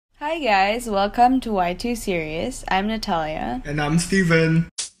Hi guys, welcome to Y2 Series. I'm Natalia. And I'm Steven.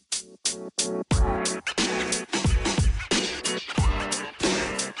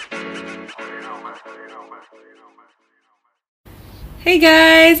 Hey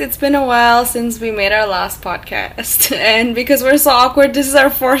guys, it's been a while since we made our last podcast, and because we're so awkward, this is our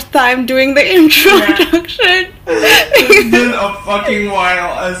fourth time doing the introduction. It's been a fucking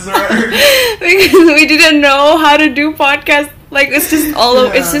while, I swear. Because we didn't know how to do podcasts. Like, it's just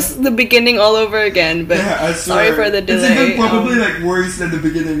it's just the beginning all over again, but I swear. Sorry for the delay. It's even probably worse than the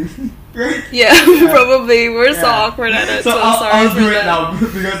beginning, right? Yeah, probably. We're so awkward at it, so I'll sorry do for it that. now,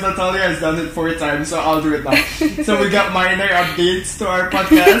 because Natalia has done it 4 times, so I'll do it now. So we got minor updates to our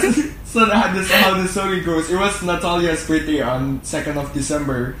podcast. So this is how the story goes. It was Natalia's birthday on 2nd of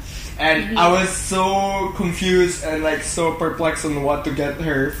December. And I was so confused and so perplexed on what to get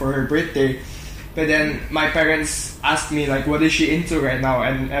her for her birthday. But then my parents asked me what is she into right now,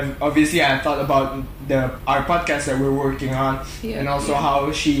 and obviously I thought about our podcast that we're working on, and also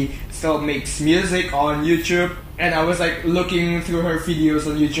how she still makes music on YouTube. And I was looking through her videos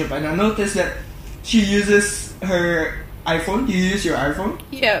on YouTube, and I noticed that she uses her iPhone. Do you use your iPhone?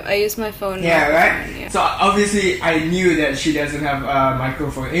 Yeah, I use my phone. Yeah, right? Yeah. So obviously I knew that she doesn't have a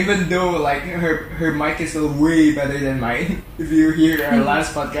microphone, even though her mic is still way better than mine. If you hear our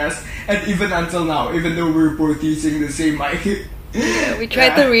last podcast, and even until now, even though we're both using the same mic. Yeah, we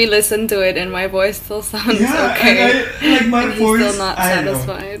tried to re-listen to it, and my voice still sounds okay. And my and voice, he's still not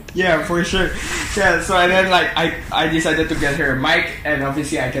satisfied. Yeah, for sure. Yeah, so and then I decided to get her a mic, and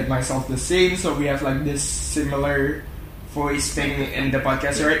obviously I get myself the same, so we have this similar voice thing in the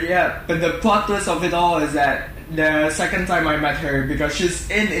podcast, right? Yeah. But the plot twist of it all is that the second time I met her, because she's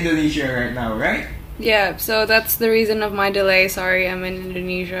in Indonesia right now, right? Yeah, so that's the reason of my delay. Sorry, I'm in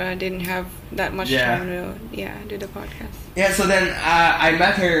Indonesia. I didn't have that much time to do the podcast. Yeah, so then I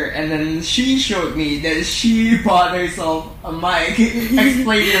met her, and then she showed me that she bought herself a mic.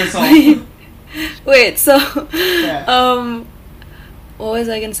 Explain yourself. Wait, so what was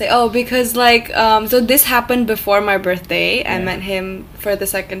I gonna say? Oh, because so this happened before my birthday. I met him for the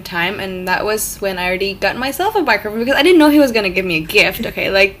second time, and that was when I already got myself a microphone, because I didn't know he was gonna give me a gift.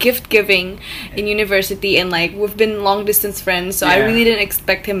 Okay, gift giving in university, and we've been long distance friends, so I really didn't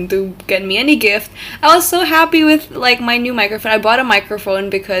expect him to get me any gift. I was so happy with my new microphone. I bought a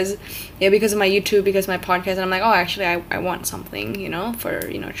microphone because of my YouTube, because of my podcast, and I'm like, oh, actually, I want something, for,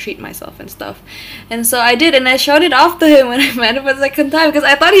 treat myself and stuff. And so I did, and I showed it off to him when I met him the second time, because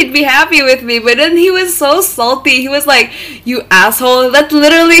I thought he'd be happy with me, but then he was so salty. He was like, you asshole. That's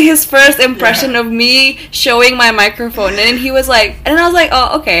literally his first impression of me showing my microphone. And then he was like, and I was like,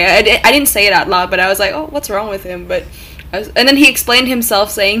 oh, okay. I didn't say it out loud, but I was like, oh, what's wrong with him? And then he explained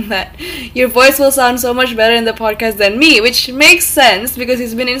himself, saying that your voice will sound so much better in the podcast than me, which makes sense because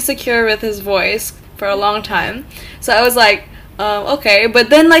he's been insecure with his voice for a long time. So I was like, okay. But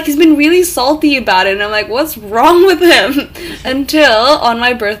then he's been really salty about it, and I'm like, what's wrong with him? Until on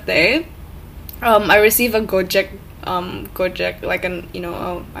my birthday, I received a Gojek, I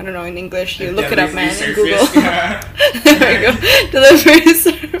don't know in English. You look it up, man, in Google. There we go. Delivery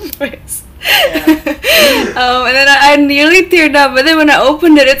service. And then I nearly teared up, but then when I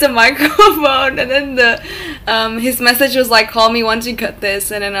opened it, it's a microphone, and then his message was call me once you cut this,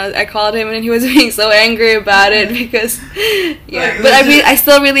 and then I called him, and he was being so angry about it because but I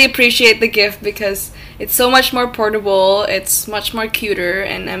still really appreciate the gift because it's so much more portable, it's much more cuter,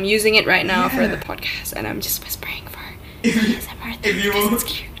 and I'm using it right now for the podcast, and I'm just whispering for if you will,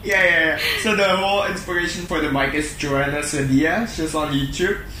 yeah. So the whole inspiration for the mic is Joanna Sedia. She's on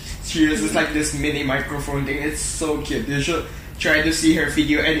YouTube. She uses this mini microphone thing. It's so cute. You should try to see her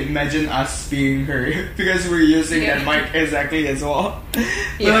video and imagine us being her because we're using that mic exactly as well.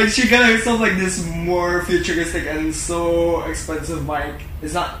 But she got herself this more futuristic and so expensive mic.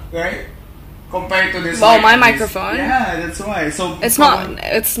 Is that right? Compared to this. My microphone. Yeah, that's why. So it's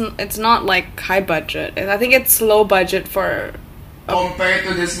not high budget. I think it's low budget for. Compared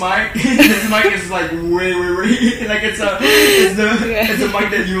to this mic, this mic is way. It's the mic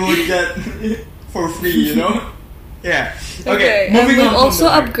that you would get for free, Yeah. Okay. Moving on. We've also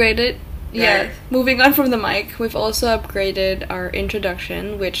from the mic. upgraded. Yeah. Moving on from the mic, we've also upgraded our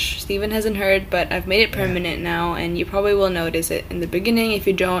introduction, which Steven hasn't heard, but I've made it permanent now, and you probably will notice it in the beginning. If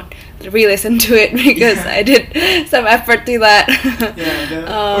you don't, re-listen to it because I did some effort to that.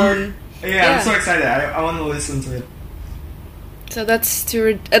 I'm so excited. I want to listen to it. So that's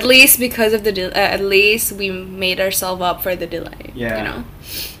at least because of the at least we made ourselves up for the delay. Yeah.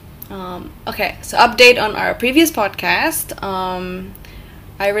 Okay, so update on our previous podcast.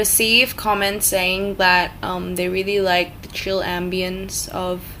 I received comments saying that they really liked the chill ambience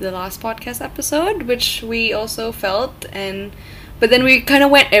of the last podcast episode, which we also felt, but then we kind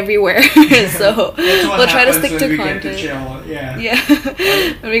of went everywhere, so we'll try to stick to content. Yeah.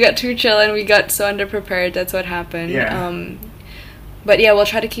 When we got too chill and we got so underprepared, that's what happened. But yeah, we'll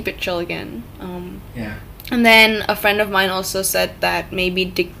try to keep it chill again. And then a friend of mine also said that maybe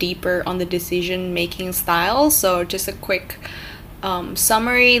dig deeper on the decision-making style. So just a quick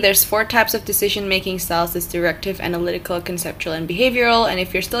summary. There's 4 types of decision-making styles. It's directive, analytical, conceptual, and behavioral. And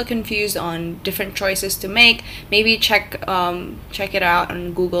if you're still confused on different choices to make, maybe check it out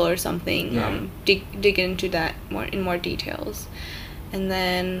on Google or something. Dig into that in more details. And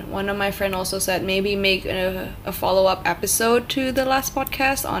then one of my friends also said maybe make a follow-up episode to the last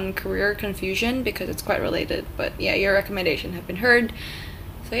podcast on career confusion because it's quite related. But yeah, your recommendation have been heard.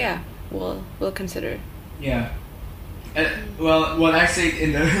 So yeah, we'll consider. Yeah. Well, what I said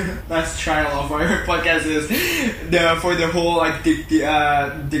in the last trial of our podcast is for the whole like dig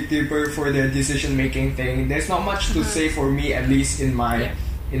deeper for the decision making thing. There's not much to say for me, at least in my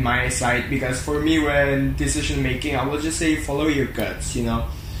side, because for me, when decision making, I will just say follow your guts. You know,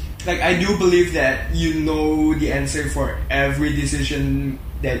 like I do believe that you know the answer for every decision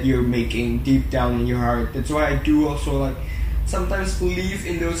that you're making deep down in your heart. That's why I do also like sometimes believe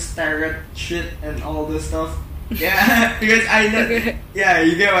in those tarot shit and all this stuff. Yeah, because I know. Yeah,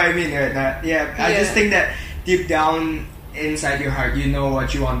 you get what I mean, right? I just think that deep down inside your heart, you know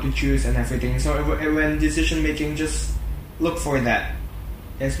what you want to choose and everything. So when decision making, just look for that.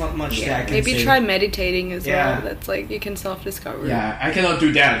 There's not much that I can maybe say. Try meditating as well. That's like you can self-discover. Yeah, I cannot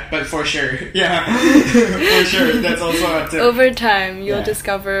do that, but for sure. Yeah, for sure. That's also a tip. Over time, you'll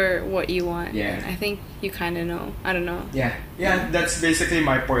discover what you want. Yeah. I think you kind of know. I don't know. Yeah, that's basically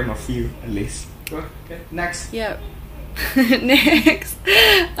my point of view, at least. Okay, next. Yep. Next.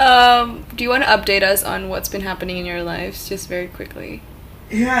 Do you want to update us on what's been happening in your lives, just very quickly?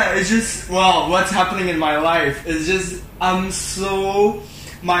 Yeah, it's just, what's happening in my life is just, I'm so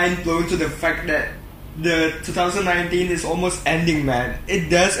mind blown to the fact that the 2019 is almost ending, man. It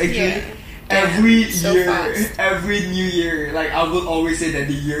does actually. Every year, every new year, like I will always say that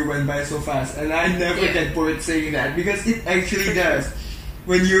the year went by so fast, and I never get bored saying that because it actually does.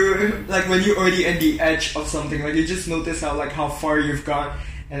 When you're already at the edge of something, like you just notice how far you've gone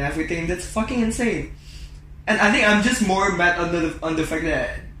and everything. That's fucking insane. And I think I'm just more mad on the fact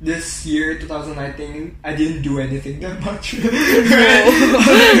that this year, 2019, I didn't do anything that much. Okay.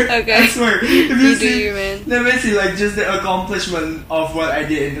 I swear. Man. Let me see, like, just the accomplishment of what I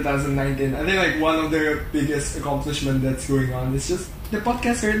did in 2019. I think, like, one of the biggest accomplishment that's going on is just the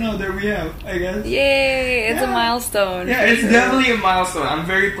podcast right now that we have, I guess. Yay! It's a milestone. Yeah, it's definitely a milestone. I'm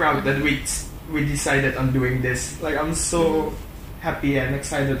very proud that we decided on doing this. Like, I'm so happy and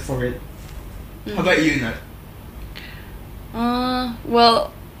excited for it. How about you, Nat?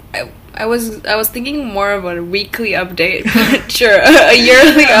 Well, I was thinking more about a weekly update, but sure, a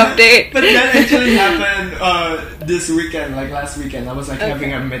yearly update. But that actually happened this weekend, like last weekend. I was like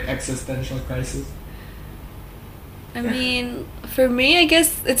having a mid-existential crisis. I mean, for me, I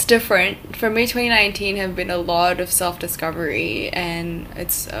guess it's different. For me, 2019 have been a lot of self-discovery, and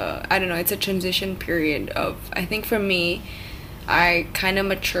it's I don't know, it's a transition period of, I think for me, I kind of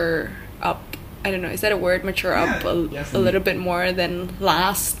mature up. I don't know, is that a word? Mature up a little bit more than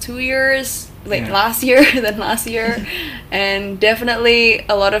last 2 years, last year than last year, and definitely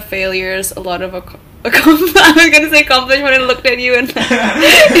a lot of failures, a lot of I was gonna say accomplishment and looked at you and here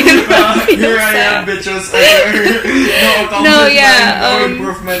I am, bitches. No accomplishment, no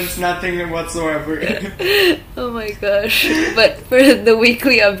improvements, nothing whatsoever. Oh my gosh. But for the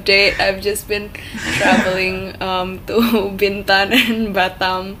weekly update, I've just been traveling to Bintan and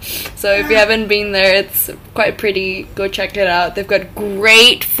Batam. So if you haven't been there, it's quite pretty. Go check it out. They've got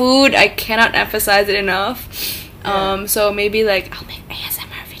great food. I cannot emphasize it enough. So maybe like I'll make ASMR.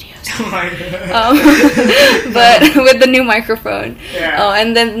 Oh my God. But with the new microphone.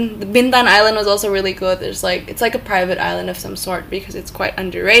 And then the Bintan Island was also really good. There's it's like a private island of some sort because it's quite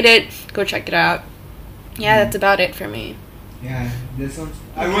underrated. Go check it out. Yeah, that's about it for me. Yeah, this sounds.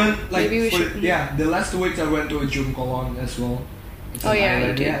 I went the last 2 weeks I went to Jumkolon as well. It's you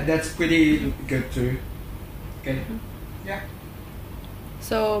did. Yeah, that's pretty good too. Okay. Yeah.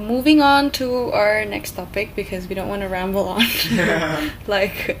 So moving on to our next topic because we don't want to ramble on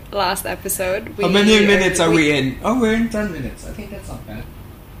like last episode. How many minutes are we in? Oh, we're in 10 minutes. I think that's not bad.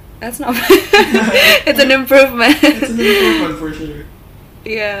 That's not bad. It's an improvement. It's an improvement for sure.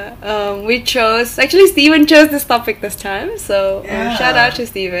 Yeah. We chose... Actually, Steven chose this topic this time. So shout out to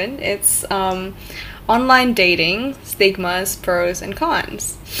Steven. It's online dating, stigmas, pros, and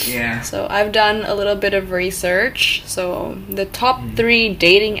cons. Yeah. So I've done a little bit of research. So the top 3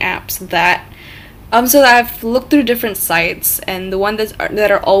 dating apps that so I've looked through different sites, and the one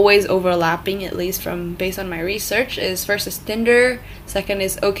that are always overlapping, at least from based on my research, is first is Tinder, second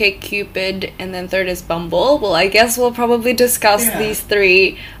is OkCupid, and then third is Bumble. Well, I guess we'll probably discuss these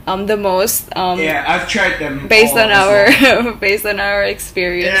 3 the most. Yeah, I've tried them based all on as our well. based on our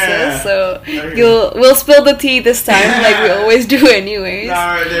experiences. Yeah. So Okay. we'll spill the tea this time, like we always do, anyways.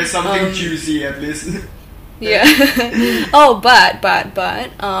 No, there's something juicy at least. Yeah. Oh, but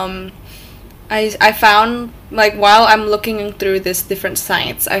I found, like, while I'm looking through these different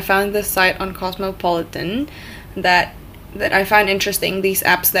sites, I found this site on Cosmopolitan that I find interesting. These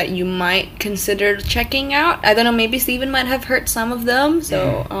apps that you might consider checking out. I don't know, maybe Steven might have heard some of them.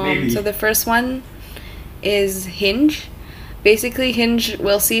 So maybe. so the first one is Hinge. Basically, Hinge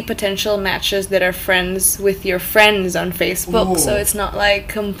will see potential matches that are friends with your friends on Facebook. Ooh. So it's not like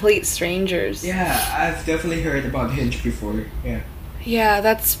complete strangers. Yeah, I've definitely heard about Hinge before. Yeah. Yeah,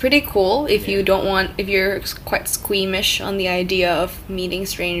 that's pretty cool. If you're quite squeamish on the idea of meeting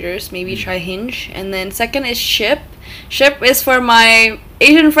strangers, maybe try Hinge. And then second is Ship. Ship is for my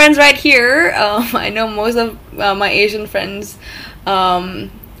Asian friends right here. I know most of my Asian friends, have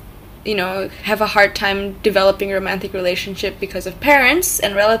a hard time developing a romantic relationship because of parents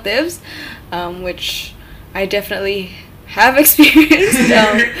and relatives, which I definitely have experienced.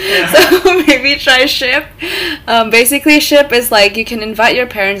 So maybe try Ship. Basically, Ship is like you can invite your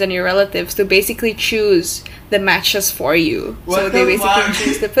parents and your relatives to basically choose the matches for you. So they basically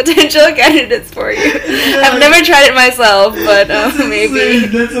choose the potential candidates for you. I've never tried it myself, but maybe.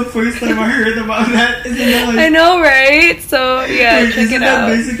 That's the first time I heard about that. Isn't that like, I know, right? So yeah, check isn't it that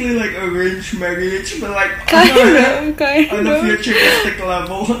out. basically like arranged marriage, but like Kind on a of. futuristic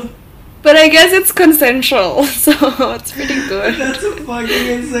level? But I guess it's consensual, so it's pretty good. That's fucking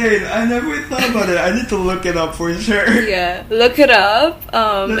insane. I never thought about it. I need to look it up for sure. Yeah, look it up.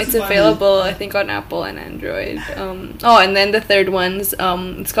 That's It's funny. available, I think, on Apple and Android. And then the third one's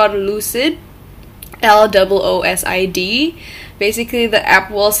it's called Lucid, LOOSID. Basically, the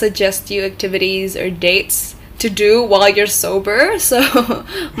app will suggest you activities or dates to do while you're sober, so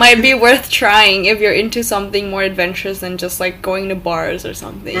might be worth trying if you're into something more adventurous than just like going to bars or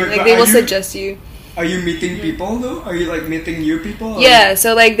something. Wait, Like but they are will you- suggest you. Are you meeting people though? Are you like meeting new people? or- Yeah,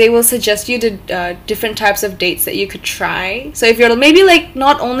 so like they will suggest you to different types of dates that you could try. So if you're maybe like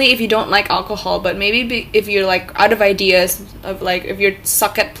not only if you don't like alcohol, but maybe if you're like out of ideas of like if you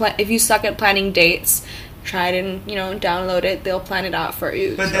suck at planning dates, try it and download it. They'll plan it out for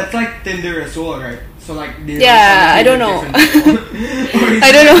you. But so. that's like Tinder as well, right? So like they Yeah, I don't know.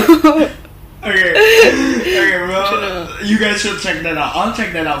 I don't know. Okay, well, know. you guys should check that out. I'll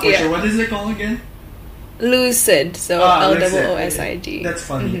check that out for Yeah. sure. What is it called again? Lucid, so LOOSID. That's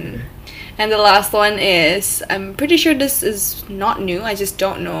funny. Mhm. And the last one is, I'm pretty sure this is not new. I just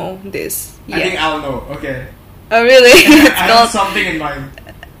don't know this I yet. think I'll know. Okay. Oh really? I have something in mind.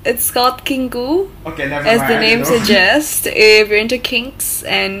 It's called Kinku. Okay, never As mind. the I name don't know. suggests, if you're into kinks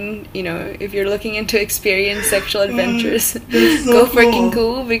and if you're looking into experience sexual adventures, That's so go for cool.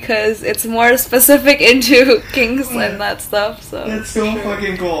 Kinku because it's more specific into kinks and that stuff. So That's so for sure.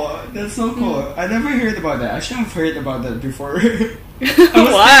 fucking cool. That's so cool. I never heard about that. I should have heard about that before.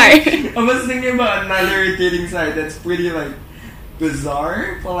 Why? I was thinking about another dating site that's pretty like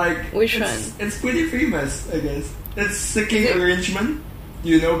bizarre, but like Which it's, one? It's pretty famous, I guess. It's Seeking Is it- Arrangement.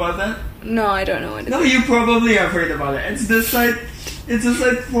 You know about that? No, I don't know what it No, is. you probably have heard about it. It's the site. It's a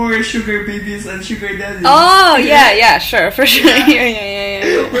site for sugar babies and sugar daddies. Oh yeah, sure, for sure.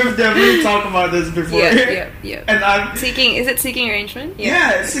 Yeah. We've definitely talked about this before. Yeah. And I'm Is it seeking arrangement?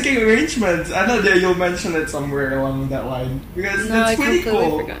 yeah, Seeking Arrangements. I thought that you'll mention it somewhere along that line because No, I that's pretty completely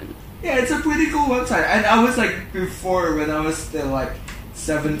cool. forgot. Yeah, it's a pretty cool website. And I was like, before when I was still like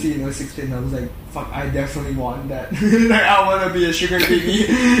 17 or 16, I was like, fuck, I definitely want that. Like, I want to be a sugar baby.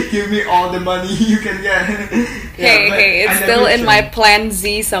 Give me all the money you can get. Hey, but it's I still never in my tried. plan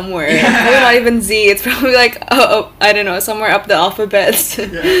Z somewhere. Yeah. Maybe not even Z. It's probably like I don't know, somewhere up the alphabet.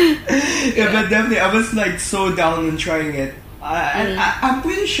 Yeah, but definitely, I was like so down on trying it. I'm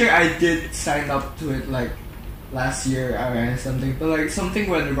pretty sure I did sign up to it like last year or something, but like something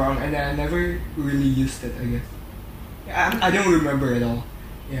went wrong and I never really used it, I guess. I don't remember at all.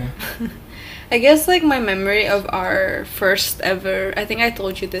 Yeah. I guess like my memory of our first ever, I think I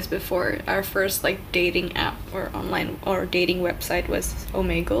told you this before, our first like dating app or online or dating website was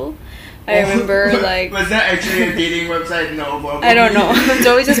Omegle. I remember like Was that actually a dating website? No, but I don't know. It's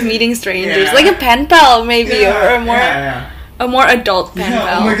always just meeting strangers, Yeah. like a pen pal maybe or more. Yeah. a more adult pen Yeah,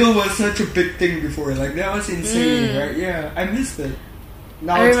 pal. Omegle was such a big thing before. Like that was insane, right? Yeah, I missed it.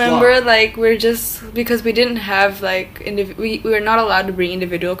 Now I it's remember blocked. like we're just because we didn't have like we were not allowed to bring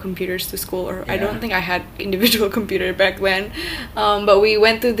individual computers to school, or I Yeah. don't think I had individual computer back then, but we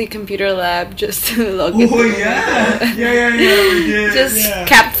went to the computer lab just to log into Oh Omegle. yeah, we did. Just yeah.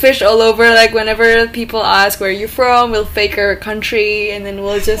 catfish all over. Like whenever people ask where you're from, we'll fake our country and then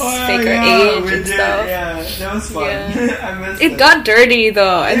we'll just fake our age we and did. stuff. Yeah, that was fun. Yeah. I missed It got dirty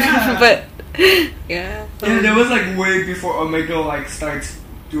though, Yeah. but yeah. Yeah, that was like way before Omegle like starts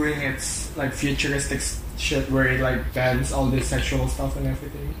doing its like futuristic shit where it like bans all this sexual stuff and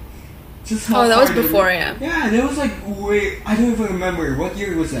everything. Just how Oh, that was far did before, we- yeah. Yeah, that was like way. I don't even remember what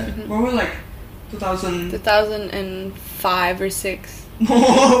year was that. Mhm. We were like 2000. 2005 or 6. No,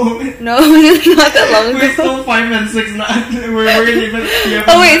 No, it's not that long we're ago. still 5 and 6 now. We're even.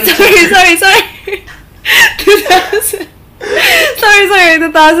 Oh wait, sorry. 2000. Sorry,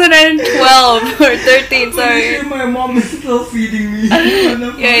 2012 or 13. Sorry. My mom is still feeding me.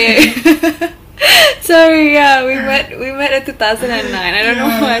 Yeah. Sorry, yeah, we met at 2009. I don't know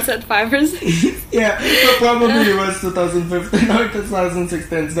why I said 5 or 6. Yeah, but probably it was 2015 or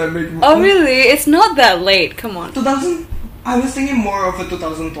 2016. So that make Oh really? It's not that late. Come on. 2000. I was thinking more of a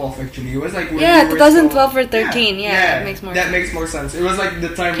 2012 actually. It was like when Yeah, we were 2012 still- or 13. Yeah, that makes more That sense. makes more sense. It was like the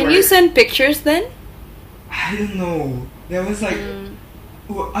time Can where you send pictures then? I don't know. There was like Mm.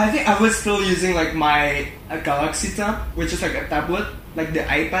 well, I think I was still using like my Galaxy Tab, which is like a tablet, like the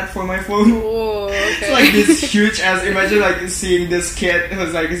iPad for my phone. Oh, okay. It's like this huge ass. Imagine like seeing this kid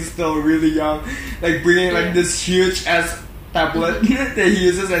who's like still really young, like bringing like Yeah. this huge ass tablet that he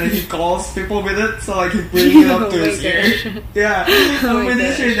uses and he calls people with it. So like he brings it up to Oh my his ear. gosh. Yeah, Oh I'm my pretty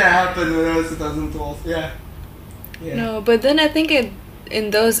gosh. sure that happened when I was 2012. Yeah. Yeah. No, but then I think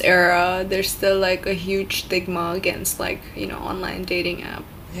in those era, there's still like a huge stigma against like online dating app.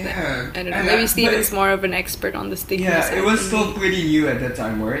 Yeah. I don't know. And Maybe but- Steven's more of an expert on the stigma. Yeah, side it was than still me. pretty new at that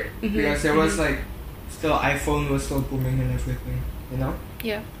time, right? Mhm, Because there was mhm. like still iPhone was still booming and everything, you know?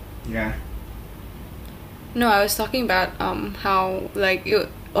 Yeah. Yeah. No, I was talking about how like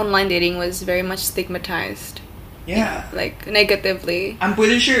online dating was very much stigmatized. Yeah. Like negatively. I'm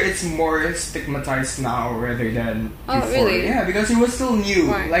pretty sure it's more stigmatized now rather than Oh, before. really? Yeah, because it was still new.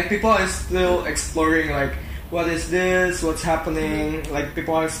 Why? Like people are still exploring like what is this, what's happening, like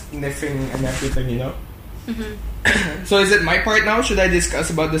people are sniffing and everything, you know? Hmm. So is it my part now? Should I discuss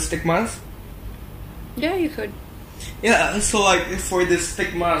about the stigmas? Yeah, you could. Yeah, so like for the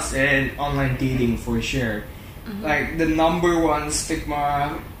stigmas and online dating for sure, Mhm. like the number one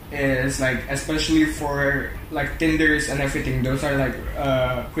stigma is like especially for like Tinders and everything. Those are like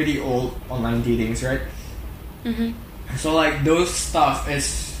pretty old online datings, right? Mhm. So like those stuff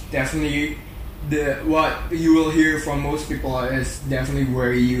is definitely what you will hear from most people is definitely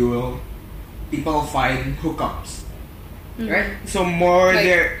where you will people find hookups, Mhm. right? So more Like-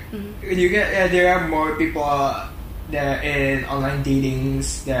 there Mhm. you get there are more people that in online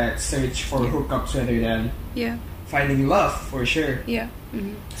datings that search for hookups rather than Yeah. finding love for sure. Yeah.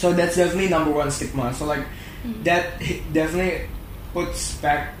 Mhm. So that's definitely number one stigma. So like Mhm. that definitely puts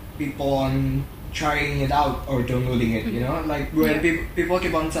back people on trying it out or downloading it. You know, like when Yeah. people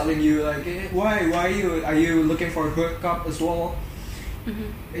keep on telling you like, why are you looking for a hookup as well?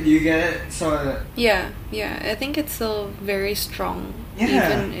 Mhm. Do you get it? So Yeah, I think it's still very strong, Yeah.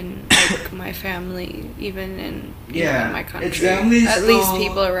 even in like my family, even in Yeah, in my country. it's definitely At least still-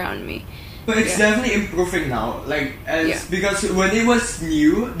 people around me. But it's Yeah. definitely improving now. Like as Yeah. because when it was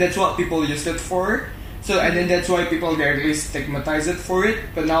new, that's what people used it for. So and then that's why people directly stigmatize it for it.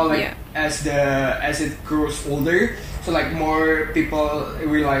 But now like Yeah. as it grows older, so like more people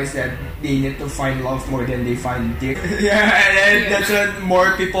realize that they need to find love more than they find dick. Yeah, and then Yeah. that's when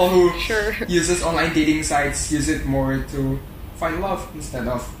more people who Sure. uses online dating sites use it more to find love instead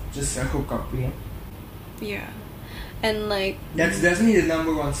of just a hookup. You know, Yeah, and like that's definitely the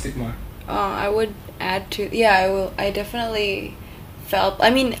number one stigma. I would add to I will. I definitely felt. I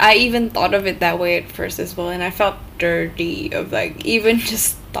mean, I even thought of it that way at first as well, and I felt dirty of like even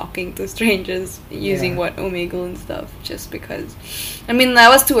just talking to strangers using Yeah. what Omegle and stuff, just because. I mean, that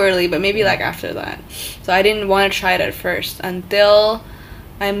was too early, but maybe like after that. So I didn't want to try it at first until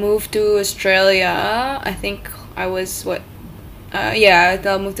I moved to Australia. I think I was what. I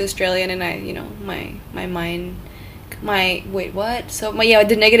moved to Australia, and then my mind. Wait, what? So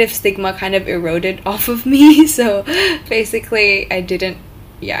the negative stigma kind of eroded off of me. So basically, I didn't.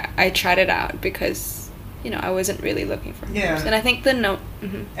 Yeah, I tried it out because I wasn't really looking for Yeah. hookups. And I think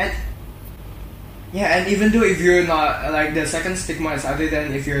mhm. And yeah, and even though if you're not like the second stigma is other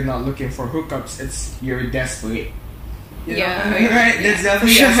than if you're not looking for hookups, it's you're desperate. You Yeah, know? yeah, Right? That's yeah,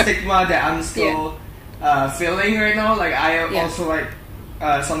 definitely for a sure. stigma that I'm still feeling right now. Like I Yeah. also like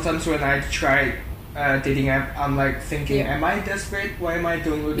sometimes when I try dating app, I'm like thinking, Yeah. am I desperate? Why am I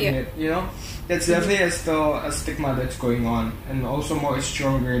downloading Yeah. it? You know, that's definitely still a stigma that's going on, and also more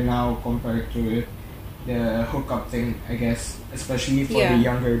stronger now compared to the hookup thing, I guess, especially for Yeah. the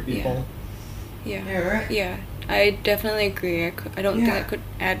younger people. Yeah. Yeah, right. Yeah, I definitely agree. I don't think Yeah. I could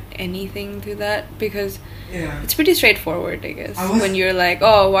add anything to that because Yeah. it's pretty straightforward, I guess. I was- When you're like,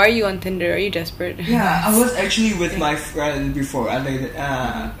 oh, why are you on Tinder? Are you desperate? Yeah, I was actually with my friend before, and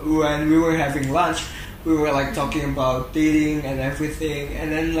when we were having lunch, we were like talking about dating and everything, and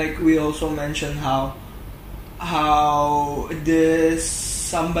then like we also mentioned how this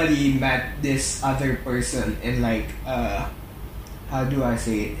somebody met this other person in like how do I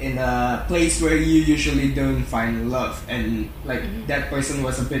say it, in a place where you usually don't find love, and like that person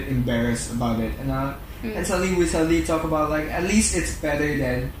was a bit embarrassed about it, and suddenly we talk about like at least it's better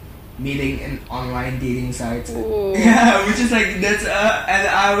than meeting in online dating sites. Ooh. Yeah, which is like that's and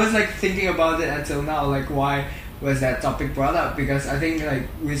I was like thinking about it until now, like why was that topic brought up? Because I think like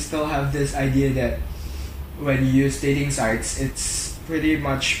we still have this idea that when you use dating sites, it's pretty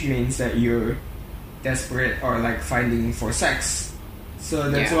much means that you're desperate or like finding for sex. So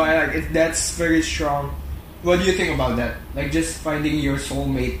that's Yeah. why like that's very strong. What do you think about that? Like just finding your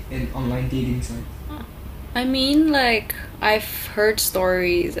soulmate in online dating sites. I mean, like, I've heard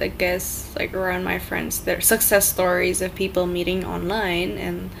stories, I guess, like, around my friends. They're success stories of people meeting online,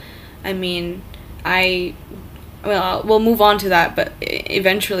 and, I mean, we'll move on to that, but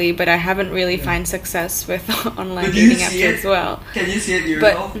eventually, but I haven't really find success with online But do you dating see apps it? as well. Can you see it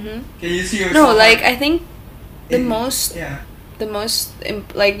But, yourself? mhm. Can you see yourself? No, like, I think the in- most Yeah.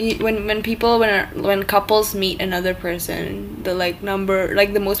 when couples meet another person, the like number,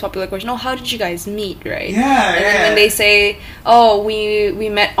 like the most popular question, oh, how did you guys meet, right? Yeah, And yeah. then when they say, oh, we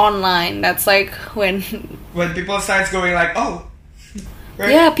met online, that's like when When people starts going like, oh,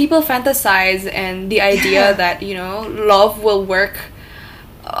 right? yeah, people fantasize and the idea Yeah. that, you know, love will work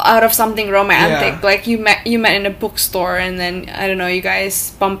out of something romantic. Yeah. Like you met in a bookstore, and then I don't know, you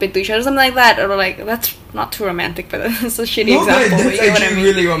guys bump into each other, something like that, or like that's not too romantic, but that's a shitty No, but example. But that's you get what I actually mean?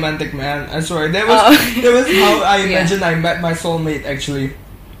 really romantic, man. I swear. That was Oh. that was how I Yeah. imagine I met my soulmate actually.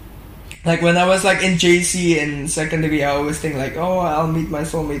 Like when I was like in JC in secondary, I always think like, oh, I'll meet my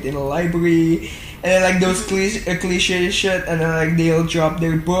soulmate in a library, and then like those cliche shit, and then like they'll drop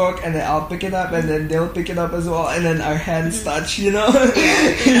their book, and then I'll pick it up, and then they'll pick it up as well, and then our hands touch, you know.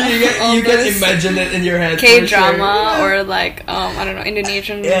 All you can those imagine it in your head. K for drama sure. or like I don't know,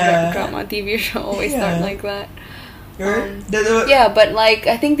 Indonesian Yeah. drama TV show always Yeah. start like that. Right? That- Yeah, but like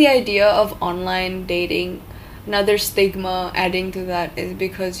I think the idea of online dating, another stigma adding to that is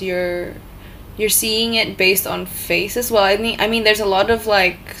because you're seeing it based on faces. Well, I mean there's a lot of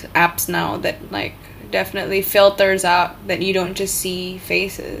like apps now that like definitely filters out that you don't just see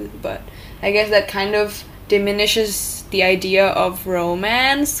faces, but I guess that kind of diminishes the idea of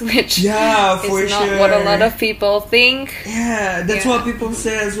romance, which Yeah, for is not what a lot sure. of people think. Yeah, that's Yeah. what people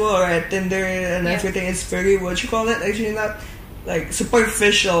say as well, right? Tinder and Yeah. everything is very, what you call it? Actually, not like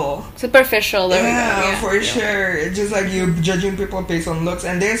superficial. Superficial, there we go. Yeah, Yeah, for yeah. sure. It's just like you judging people based on looks,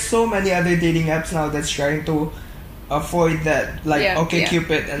 and there's so many other dating apps now that's trying to avoid that, like Yeah, okay yeah.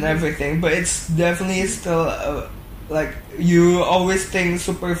 Cupid and everything. But it's definitely still like you always think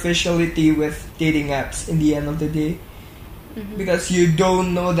superficiality with dating apps in the end of the day, because you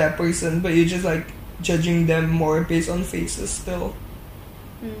don't know that person, but you just like judging them more based on faces still.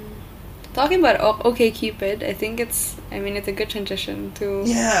 Talking about OkCupid, I think it's a good transition to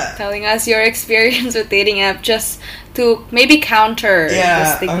Yeah. telling us your experience with dating app, just to maybe counter the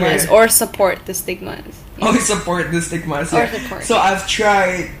Yeah, stigmas okay. or support the stigmas. I support the stigmas. Or Yeah. support, So yeah. I've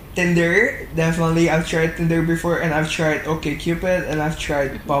tried Tinder, definitely. I've tried Tinder before, and I've tried OkCupid, and I've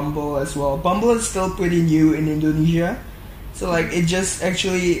tried Bumble as well. Bumble is still pretty new in Indonesia, so like it just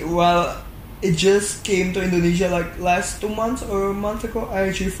actually it just came to Indonesia like last 2 months or a month ago. I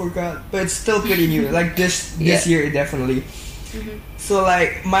actually forgot, but it's still pretty new. Like this Yeah. year definitely. So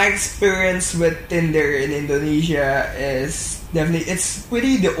like my experience with Tinder in Indonesia is definitely, it's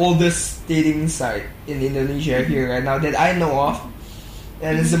pretty the oldest dating site in Indonesia here right now that I know of,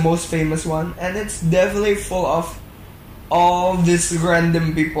 and it's the most famous one, and it's definitely full of all these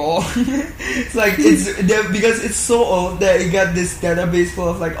random people. It's like because it's so old that you got this database full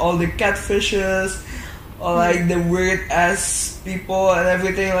of like all the catfishes or like the weird ass people and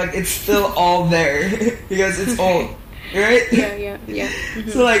everything. Like it's still all there because it's old. right? Yeah.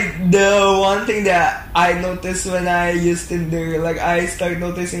 So like the one thing that I noticed when I used Tinder, like I start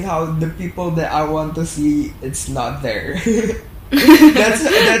noticing how the people that I want to see, it's not there.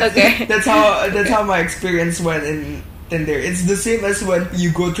 Okay. That's how my experience went in Tinder. It's the same as when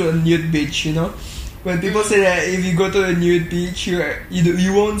you go to a nude beach, you know. When people say that if you go to a nude beach,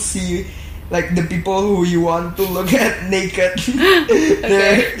 you won't see like the people who you want to look at naked.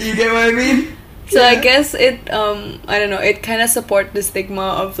 Okay. You get what I mean? So I guess it I don't know, it kind of support the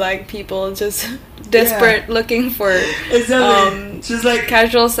stigma of like people just desperate looking for Exactly. Just like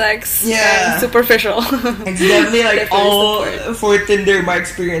casual sex Yeah. and superficial. exactly like Definitely all support. for Tinder. My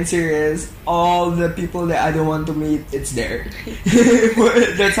experience here is all the people that I don't want to meet. It's there.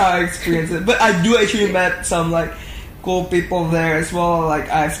 That's how I experience it. But I do actually met some like cool people there as well. Like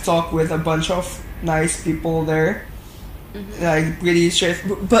I've talked with a bunch of nice people there. Like pretty straight.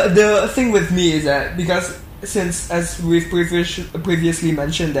 But the thing with me is that because since as we've previously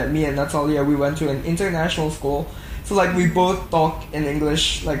mentioned that me and Natalia we went to an international school, so like we both talk in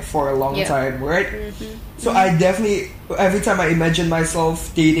English like for a long time, right? So I definitely every time I imagine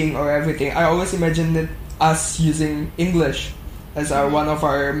myself dating or everything, I always imagine it us using English as our one of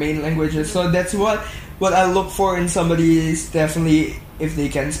our main languages. So that's what I look for in somebody is definitely if they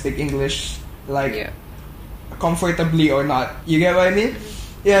can speak English like comfortably or not. You get what I mean?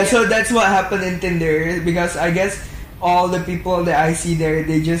 Yeah, so that's what happened in Tinder because I guess all the people that I see there,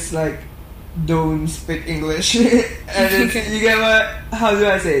 they just like don't speak English. And it's, you get what? How do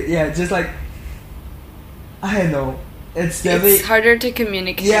I say it? Yeah, just like I don't know. It's definitely It's harder to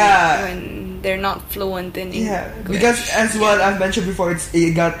communicate Yeah. when they're not fluent in yeah, English. because as what I've mentioned before,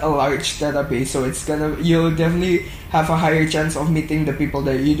 it got a large database, so you'll definitely have a higher chance of meeting the people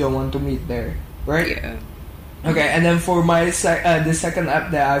that you don't want to meet there, right? Yeah. Okay, and then for my the second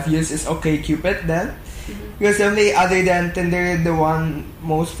app that I've used is OkCupid then. Because definitely other than Tinder, the one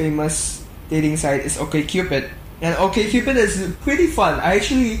most famous dating site is OkCupid. And OkCupid is pretty fun. I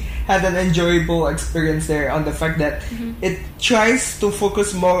actually had an enjoyable experience there on the fact that it tries to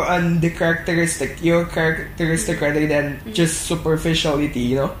focus more on the your characteristic rather than just superficiality,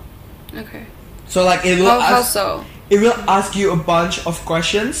 you know? Okay. So like it will How ask so? it will ask you a bunch of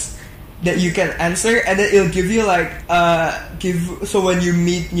questions that you can answer, and then it'll give you like so when you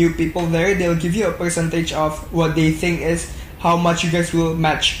meet new people there, they'll give you a percentage of what they think is how much you guys will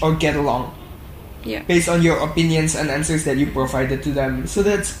match or get along Yeah. based on your opinions and answers that you provided to them. So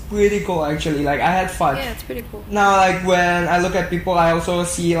that's pretty cool actually. Like I had fun. Yeah, it's pretty cool. Now like when I look at people, I also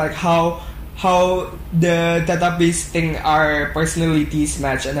see like how the database thing our personalities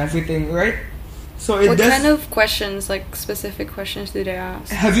match and everything, right? So it What does. kind of questions, like specific questions, do they ask?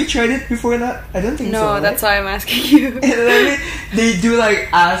 Have you tried it before? That I don't think so. No, right? that's why I'm asking you. They do like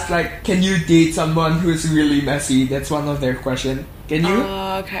ask like, can you date someone who's really messy? That's one of their question. Can you?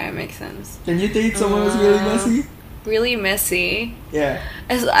 Oh, okay, makes sense. Can you date someone who's really messy? Really messy. Yeah.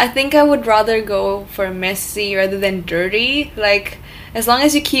 I think I would rather go for messy rather than dirty. Like, as long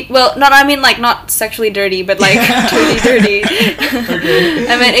as you keep, I mean like not sexually dirty, but like dirty. Okay.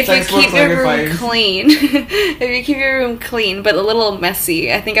 I mean, if Thanks you for keep your room clarifying. clean, if you keep your room clean but a little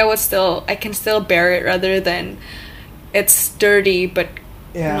messy, I think I can still bear it rather than it's dirty but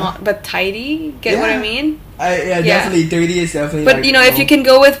Yeah. not but tidy. Get what I Yeah. mean? Yeah, definitely. Dirty is definitely. But like, you know, if you can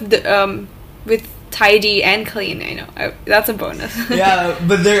go with tidy and clean, that's a bonus. Yeah,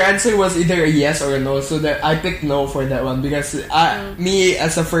 but their answer was either a yes or a no, so that I picked no for that one because me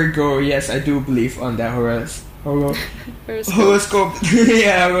as a Virgo, yes, I do believe on that horoscope.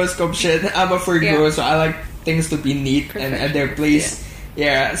 Yeah, horoscope shit. I'm a Virgo, Yeah. so I like things to be neat and at their place.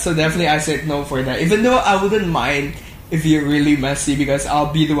 Yeah, so definitely I said no for that. Even though I wouldn't mind if you're really messy because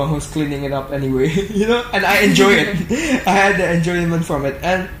I'll be the one who's cleaning it up anyway, you know. And I enjoy it. I had the enjoyment from it.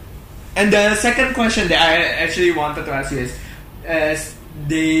 And the second question that I actually wanted to ask you is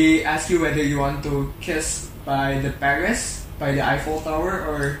they ask you whether you want to kiss by the Paris, by the Eiffel Tower,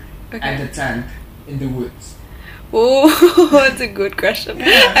 or at the tent in the woods. Oh, that's a good question.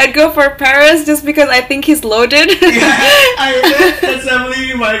 I'd go for Paris just because I think he's loaded. That's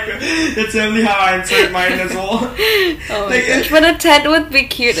definitely how I answered mine as well. Oh my gosh. But a tent would be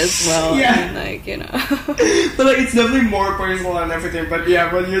cute as well. Yeah. I mean, like, you know. But like it's definitely more personal and everything. But yeah,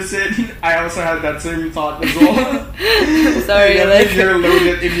 when you said, I also had that same thought as well. Sorry, if you're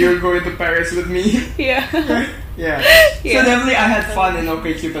loaded, if you're going to Paris with me. Yeah. Yeah. So definitely I had fun in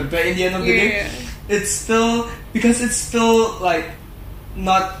OkCupid, but in the end of the day, it's still like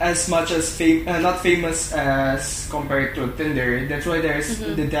not as much as not famous as compared to Tinder. That's why the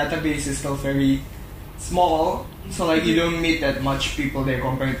database is still very small. So like you don't meet that much people there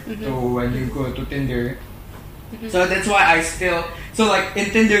compared to when you go to Tinder. So that's why I still so like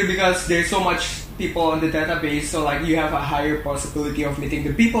in Tinder, because there's so much people on the database, so like you have a higher possibility of meeting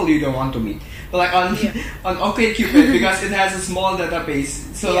the people you don't want to meet. But like on on OkCupid, because it has a small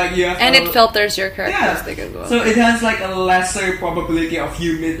database, so like you have and it filters your characteristic as well. So it has like a lesser probability of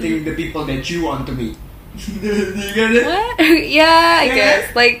you meeting the people that you want to meet. Do you get it? What? Yeah, I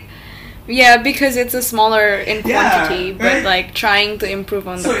guess. Like, yeah, because it's a smaller in quantity, but right? like trying to improve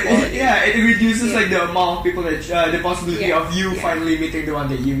on the quality. It reduces like the amount of people that the possibility of you Yeah. finally meeting the one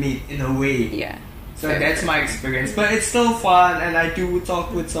that you meet in a way. Yeah. So Fair. that's my experience, but it's still fun, and I do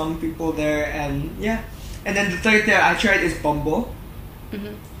talk with some people there, and yeah. And then the third that I tried is Bumble.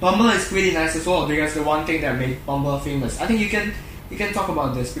 Bumble is pretty nice as well, because the one thing that made Bumble famous, I think you can talk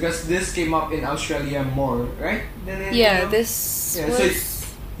about this, because this came up in Australia more, right? Than in Yeah, Bumble? this Yeah, was. so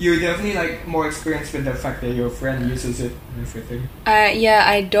you're definitely like more experienced with the fact that your friend uses it and everything. Yeah,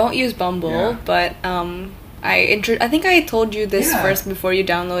 I don't use Bumble, Yeah. but I think I told you this Yeah. first before you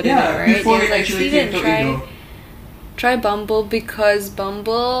downloaded Yeah, it, right? before Yeah, it like, actually Steven, came to Ido. try Bumble, because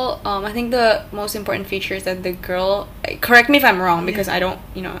Bumble, I think the most important feature is that the girl, correct me if I'm wrong, because I don't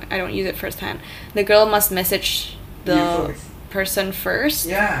use it firsthand. The girl must message You the first. person first.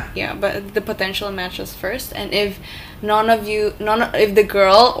 Yeah. Yeah, but the potential matches first, and if if the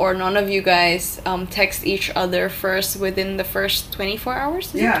girl or none of you guys text each other first within the first 24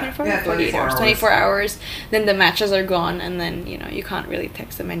 hours, is Yeah, it 24 yeah, 48 24 hours. 24 hours, then the matches are gone, and then you can't really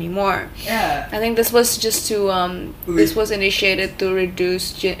text them anymore. Yeah. I think this was just to this was initiated to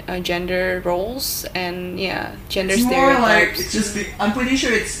reduce gender roles and gender It's more like stereotypes. it's just. I'm pretty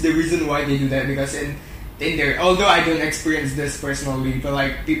sure it's the reason why they do that, because in Tinder, although I don't experience this personally, but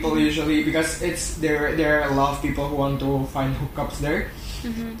like people usually, because there are a lot of people who want to find hookups there.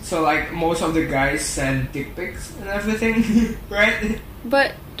 So like most of the guys send dick pics and everything, right?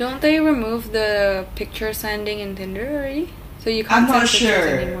 But don't they remove the picture sending in Tinder already? So you I'm can't not send pictures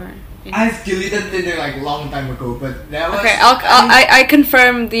sure. anymore. I've deleted Tinder like long time ago, but that was Okay, I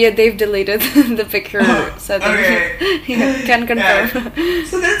confirm they've deleted the picture setting. Okay. Yeah, can confirm. Yeah.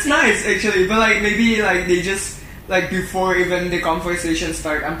 So that's nice actually, but like maybe like they just like before even the conversation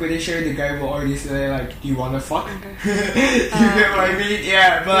start, I'm pretty sure the guy will already say like, "Do you want to fuck?" Okay. You get what I mean?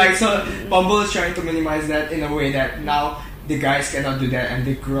 Yeah, but like so Bumble is trying to minimize that in a way that now the guys cannot do that and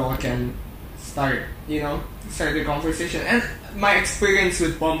the girl can start the conversation. And my experience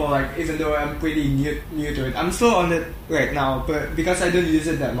with Bumble, like even though I'm pretty new to it, I'm still on it right now, but because I don't use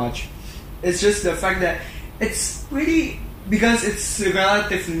it that much, it's just the fact that it's pretty, because it's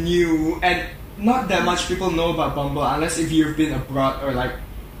relative new and not that much people know about Bumble unless if you've been abroad or like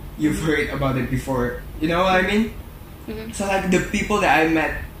you've heard about it before. You know what I mean? So like the people that I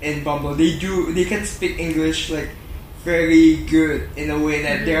met in Bumble, they can speak English like very good in a way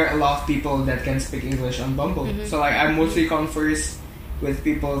that there are a lot of people that can speak English on Bumble. So like I mostly converse with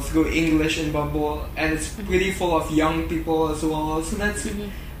people through English in Bumble, and it's pretty full of young people as well. So that's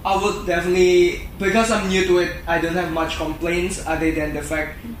I would definitely, because I'm new to it, I don't have much complaints other than the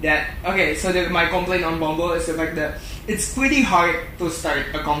fact that my complaint on Bumble is the fact that it's pretty hard to start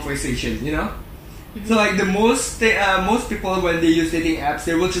a conversation, So like the most people when they use dating apps,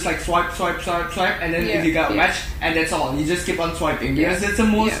 they will just like swipe, and then if you got a match, and that's all. You just keep on swiping because it's the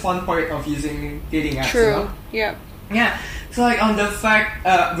most fun part of using dating apps. True. Yeah. Yeah. So like on the fact,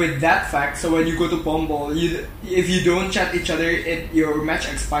 with that fact, so when you go to Bumble, if you don't chat each other, your match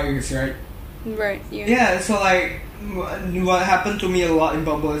expires, right? Right. Yeah. Yeah. So like what happened to me a lot in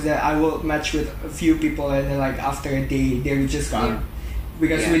Bumble is that I will match with a few people, and then like after a day, they're just gone. Yeah.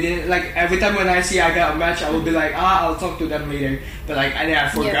 Because we didn't, like, every time when I see I got a match, I will be like, I'll talk to them later. But like, I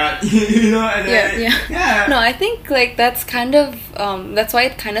forgot, and then, yeah. No, I think like that's kind of that's why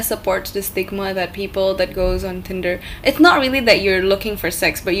it kind of supports the stigma that people that goes on Tinder. It's not really that you're looking for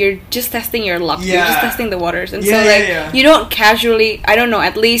sex, but you're just testing your luck. You're just testing the waters, and you don't casually. I don't know.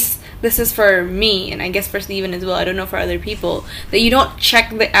 At least this is for me, and I guess for Steven as well. I don't know for other people, that you don't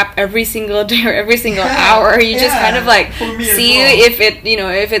check the app every single day or every single hour. You just kind of like see if it,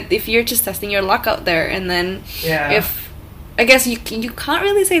 if you're just testing your luck out there, and then if I guess you can't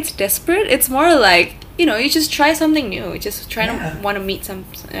really say it's desperate. It's more like you just try something new. You just try to want to meet some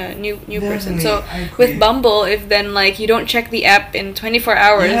new person. So with Bumble, if then like you don't check the app in 24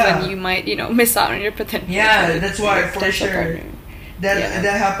 hours, then you might miss out on your potential. Yeah, that's why for sure. Partner.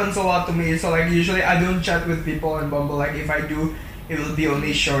 That happens a lot to me. So like usually I don't chat with people on Bumble. Like if I do, it will be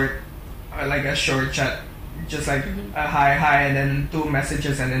only short, or like a short chat. just like hi, and then 2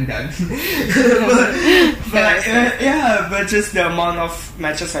 messages and then done. but just the amount of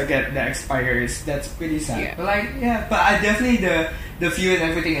matches I get that expires, that's pretty sad. Yeah. But but I definitely the view and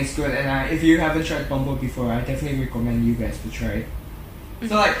everything is good, and if you haven't tried Bumble before, I definitely recommend you guys to try it.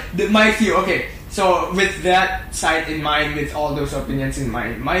 So like my view, okay. So with that side in mind, with all those opinions in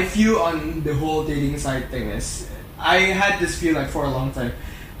mind, my view on the whole dating site thing is, I had this view like for a long time.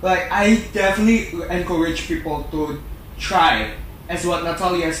 Like I definitely encourage people to try, as what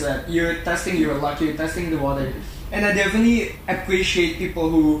Natalia said. You're testing your luck, you're testing the water, and I definitely appreciate people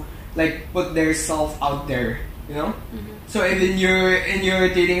who like put their self out there. You know. So if in your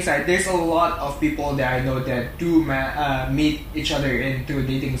dating site, there's a lot of people that I know that do meet each other into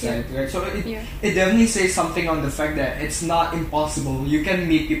dating site, right? So it definitely says something on the fact that it's not impossible. You can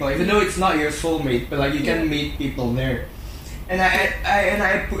meet people, even though it's not your soulmate, but like you can meet people there. And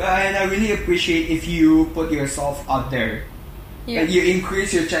I really appreciate if you put yourself out there. Yeah. Like you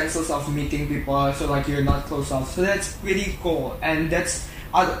increase your chances of meeting people, so like you're not closed off. So that's pretty cool, and that's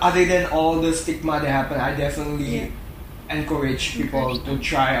other than all the stigma that happen. I definitely encourage people to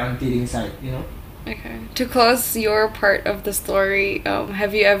try on dating site, you know. Okay. To close your part of the story,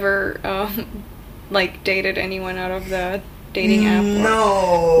 have you ever like dated anyone out of the dating app?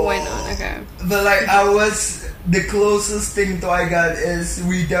 No. Why not? Okay. But like the closest thing to I got is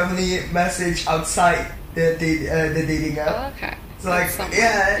we definitely message outside the dating app. Oh, okay. So like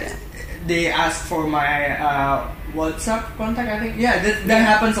they ask for my WhatsApp contact, I think. Yeah, that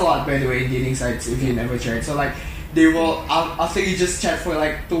happens a lot, by the way, in dating sites if you never tried. So like they will, after you just chat for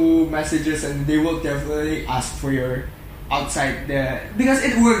like 2 messages, and they will definitely ask for your outside because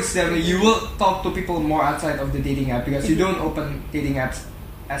it works definitely. You will talk to people more outside of the dating app because you don't open dating apps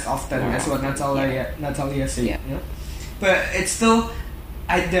as often as what Natalia said. Yeah. You know? But it's still,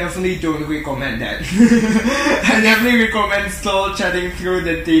 I definitely don't recommend that. I definitely recommend still chatting through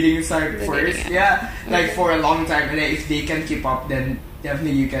the dating site first. Like for a long time, and then if they can keep up, then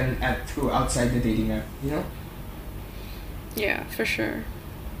definitely you can add through outside the dating app, you know? Yeah, for sure.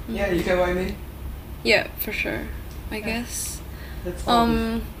 Yeah, you get what I mean? Yeah, for sure. I guess. That's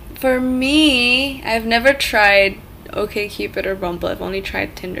all. For me, I've never tried OkCupid or Bumble. I've only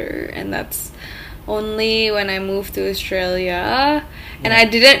tried Tinder, and that's only when I moved to Australia. And I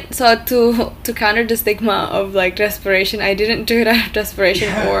didn't, so to counter the stigma of like desperation, I didn't do it out of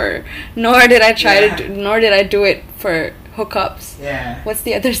desperation, nor did I nor did I do it for hookups. Yeah. What's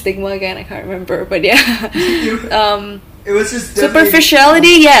the other stigma again? I can't remember, but yeah. It was just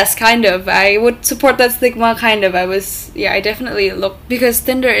superficiality. Yes, kind of. I would support that stigma. Kind of. I definitely look, because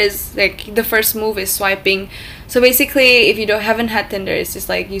Tinder is like the first move is swiping. So basically, if you haven't had Tinder, it's just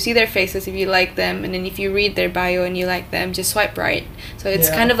like you see their faces if you like them, and then if you read their bio and you like them, just swipe right. So it's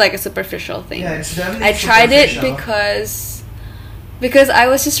kind of like a superficial thing. Yeah, it's definitely I tried it because I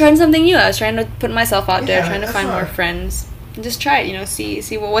was just trying something new. I was trying to put myself out there, trying to find more friends, and just try it.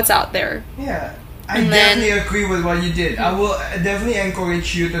 See what's out there. Yeah. I definitely agree with what you did. I will definitely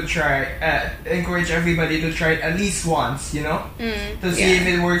encourage you to try, encourage everybody to try it at least once, you know? To see if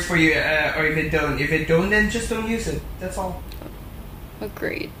it works for you or if it don't. If it don't, then just don't use it. That's all.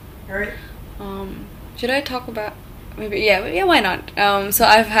 Agreed. Alright. Should I talk about, maybe, yeah, why not? So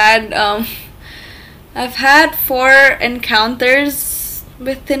I've had 4 encounters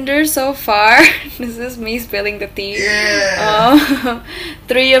with Tinder so far. This is me spilling the tea. Yeah.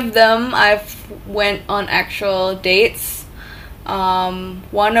 3 of them I've went on actual dates.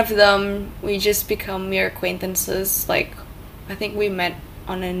 One of them we just become mere acquaintances. Like, I think we met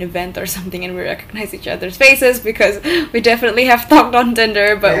on an event or something and we recognize each other's faces because we definitely have talked on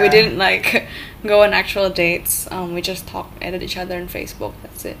Tinder, but we didn't like go on actual dates. We just added each other on Facebook.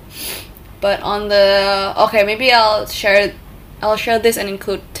 That's it. But on maybe I'll share this and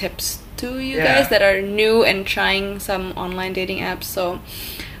include tips to you guys that are new and trying some online dating apps. So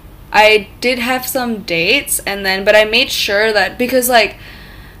I did have some dates, but I made sure that, because like,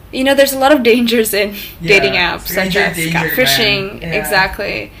 you know, there's a lot of dangers in dating apps, such as catfishing.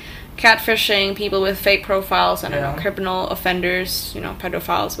 Exactly. Catfishing, people with fake profiles, criminal offenders,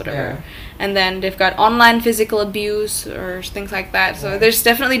 pedophiles, whatever. And then they've got online physical abuse or things like that. So there's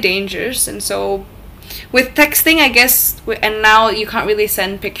definitely dangers. And so with texting, I guess, and now you can't really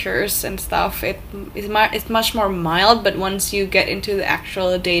send pictures and stuff. It's much more mild, but once you get into the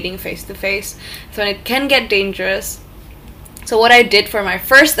actual dating face-to-face, so it can get dangerous. So what I did for my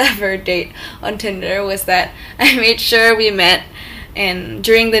first ever date on Tinder was that I made sure we met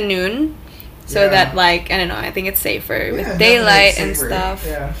during the noon, so that, like, I don't know, I think it's safer with daylight and stuff.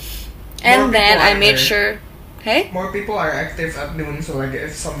 And then I made sure Hey? More people are active at noon, so like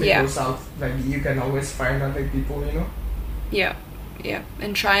if something Yeah. goes out, like you can always find other people, you know? Yeah, yeah,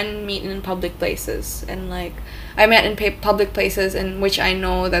 and try and meet in public places. And like, I met in public places in which I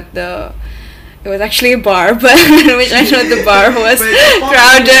know that it was actually a bar, but in which I know the bar was But it's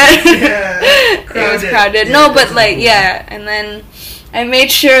crowded. Yeah, It was crowded. Yeah, No, but like, definitely. yeah, and then I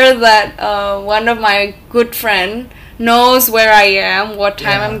made sure that one of my good friend knows where I am, what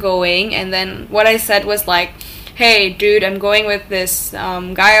time Yeah. I'm going, and then what I said was like, "Hey, dude, I'm going with this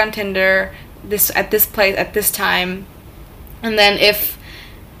guy on Tinder, at this place at this time." And then if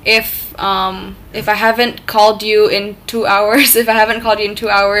I haven't called you in 2 hours,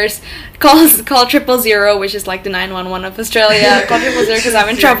 call 000, which is like the 911 of Australia. Call 000 because I'm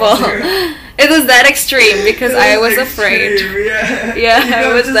in trouble. 000. It was that extreme because I was afraid. Extreme, yeah. Yeah, You it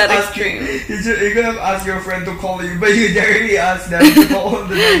could was just that ask- extreme. You could have asked your friend to call you, but you directly asked them to call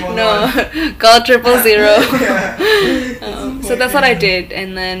the 911. No, call 000. Yeah. So that's what I did,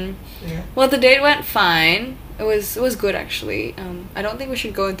 and then Yeah. well, the date went fine. It was good actually. I don't think we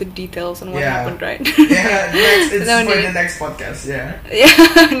should go into details on what Yeah. happened, right? Yeah, it's No for need. the next podcast, yeah.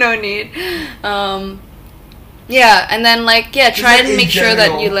 Yeah, no need. Yeah, and then like Just try like and in make sure that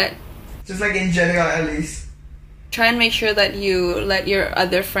general. you Just like in general, at least. try and make sure that you let your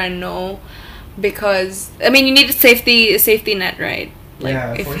other friend know, because I mean you need a safety net, right? Like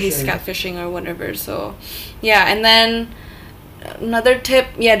Yeah, if for he's sure. catfishing or whatever. So yeah, and then another tip,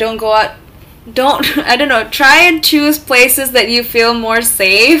 don't go out. I don't know, try and choose places that you feel more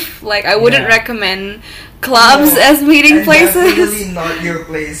safe. Like I wouldn't Yeah. recommend clubs No, as meeting and places. definitely not your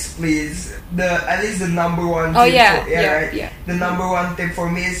place, please. At least the number one Oh tip yeah, for, yeah, right? yeah. The number one tip for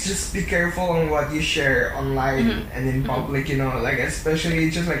me is just be careful on what you share online Mhm. and in public, you know, like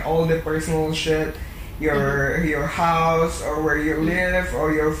especially just like all the personal shit, your house or where you live or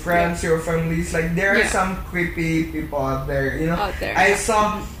your friends, your families. Like there are Yeah. some creepy people out there, you know. Out there, I yeah.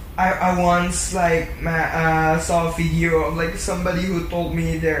 saw. I once like saw a video of like somebody who told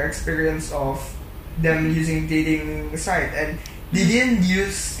me their experience of them using dating site, and they didn't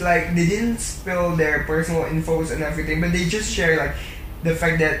they didn't spill their personal infos and everything, but they just share like the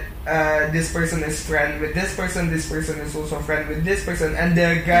fact that this person is friend with this person is also friend with this person, and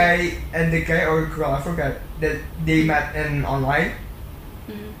the guy or girl, I forgot, that they met in online,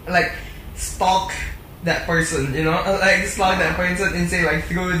 like stalk that person, you know, like stalk that person and say like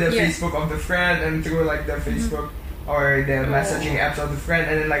through the Yeah. Facebook of the friend and through like the Facebook or the messaging apps of the friend,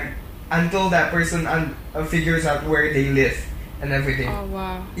 and then like until that person figures out where they live and everything. Oh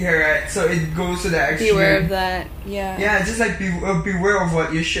wow. Yeah, right. So it goes to the extreme. Beware of that. Yeah. Yeah, just like beware of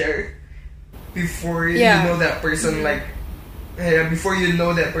what you share before you Yeah. know that person. Like, before you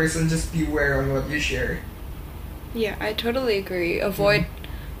know that person, just beware on what you share. Yeah, I totally agree. Avoid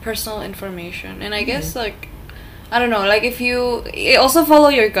personal information. And I guess like I don't know, like if you also follow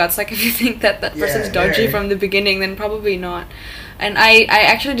your guts. Like if you think that person's Yeah, dodgy yeah. from the beginning, then probably not. And I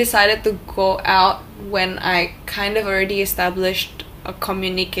actually decided to go out when I kind of already established a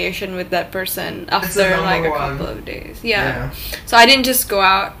communication with that person That's the after number like a one. couple of days. Yeah. So I didn't just go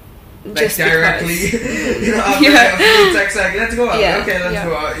out Like just directly, because. you know, after Yeah. a few texts, like let's go out. Yeah, Okay, let's yeah.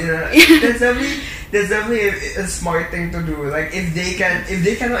 go out. You know, that's definitely a smart thing to do. Like if they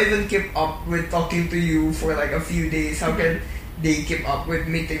cannot even keep up with talking to you for like a few days, how can they keep up with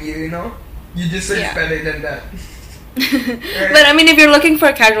meeting you? You know, you deserve Yeah. better than that. But I mean, if you're looking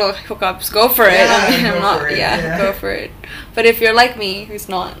for casual hookups, go for it. Yeah, I mean, go I'm not. for it, Yeah, yeah. go for it. But if you're like me, who's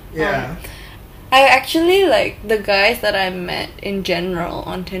not, Yeah. I actually like the guys that I met in general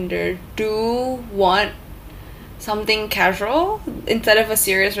on Tinder do want something casual instead of a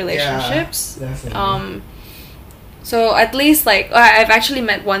serious relationships. definitely. So at least like I've actually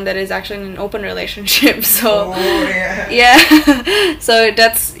met one that is actually in an open relationship. So Oh yeah. yeah. So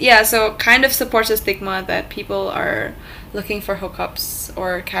that's so kind of supports the stigma that people are looking for hookups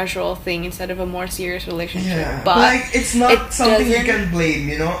or casual thing instead of a more serious relationship. Yeah, But like it's not it something you doesn't- can blame,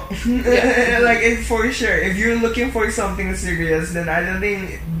 you know. Yeah. Like for sure, if you're looking for something serious, then I don't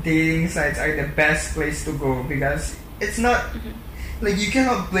think dating sites are the best place to go, because it's not like you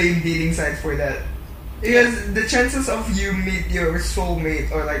cannot blame dating sites for that, because the chances of you meet your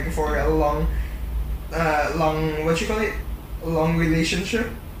soulmate or like for a long what you call it, a long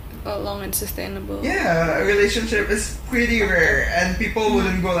relationship. long and sustainable. Yeah, a relationship is pretty rare, and people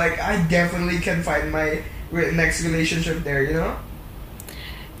wouldn't go like, I definitely can find my next relationship there, you know?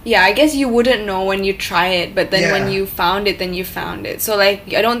 yeah, I guess you wouldn't know when you try it, but then Yeah. when you found it, then you found it. So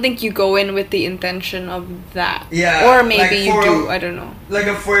like, I don't think you go in with the intention of that. Yeah, Or maybe like you for do. I don't know. like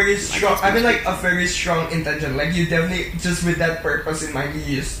a very strong. it's I mean, like a very strong intention. Like you definitely just with that purpose in mind,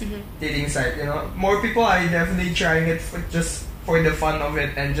 you use dating site. You know, more people are definitely trying it just for the fun of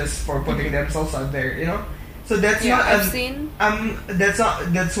it and just for putting themselves out there. You know, so that's Yeah, not. I've seen. That's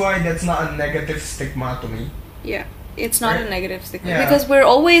not. That's why that's not a negative stigma to me. Yeah, it's not Right? a negative stigma Yeah. because we're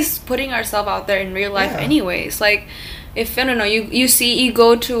always putting ourselves out there in real life, Yeah. anyways. Like, if I don't know, you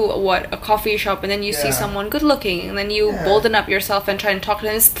go to a coffee shop and then you see Yeah. someone good looking and then you Yeah. bolden up yourself and try and talk to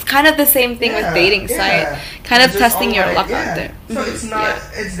them. It's kind of the same thing with dating site, kind of Just testing your online, luck yeah. out there. So Mhm, it's not.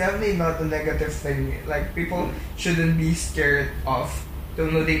 yeah. It's definitely not a negative thing. Like people shouldn't be scared of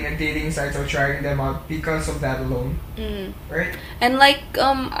downloading a dating sites or trying them out because of that alone, Mhm. right? And like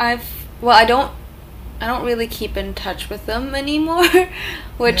I don't really keep in touch with them anymore,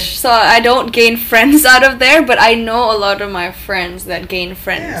 which so I don't gain friends out of there, but I know a lot of my friends that gain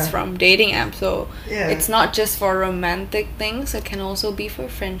friends Yeah. from dating apps. So Yeah. it's not just for romantic things, it can also be for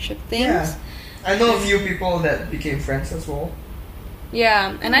friendship things. Yeah. I know a few people that became friends as well.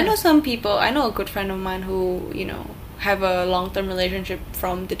 Yeah, and I know some people, I know a good friend of mine who, have a long-term relationship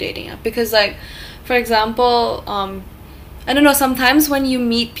from the dating app because like for example, I don't know, sometimes when you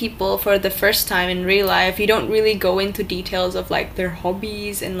meet people for the first time in real life, you don't really go into details of like their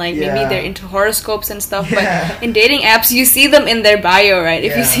hobbies and like maybe Yeah. they're into horoscopes and stuff. Yeah. But in dating apps, you see them in their bio, right?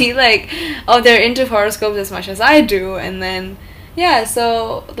 If you Yeah. see like, oh, they're into horoscopes as much as I do, and then yeah,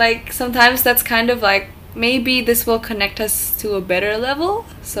 so like sometimes that's kind of like maybe this will connect us to a better level.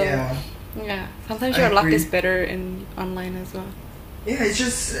 So yeah, sometimes I your luck agree. is better in online as well. Yeah, it's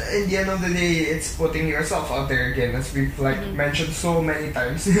just in the end of the day, it's putting yourself out there again, as we've like mentioned so many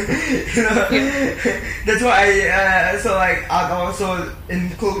times. You know, that's why. So like, and also in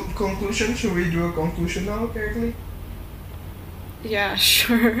conclusion, should we do a conclusion now, Kirkley? Yeah,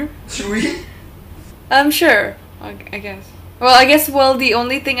 sure. Should we? Sure. I guess. Well, the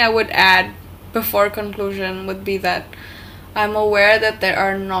only thing I would add before conclusion would be that I'm aware that there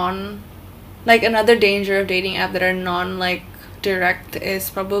are another danger of dating app that are direct is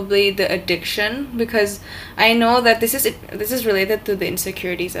probably the addiction, because I know that this is related to the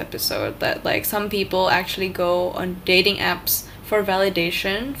insecurities episode, that like some people actually go on dating apps for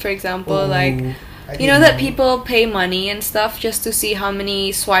validation. For example, that people pay money and stuff just to see how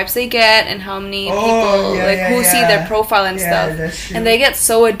many swipes they get and how many people who see their profile and stuff, that's true. and they get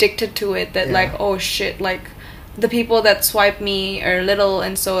so addicted to it that Yeah. like, oh shit, like the people that swipe me are little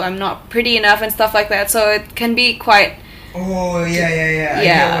and so I'm not pretty enough and stuff like that. So it can be quite Oh yeah. I yeah,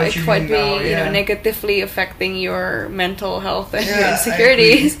 get what it you could mean be now, yeah. negatively affecting your mental health and your Yeah, I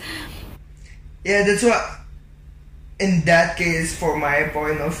insecurities. Yeah, that's what. In that case, for my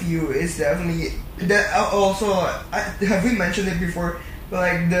point of view, is definitely that. Also, have we mentioned it before? But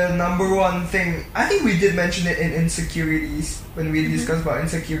like the number one thing, I think we did mention it in insecurities when we discussed about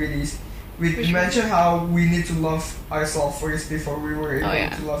insecurities. We Which mentioned how we need to love ourselves first before we were able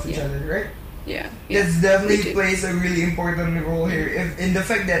yeah. to love each Yeah. other, right? Yeah, That we definitely did. plays a really important role here. If in the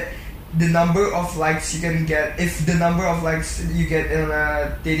fact that the number of likes you can get, if the number of likes you get in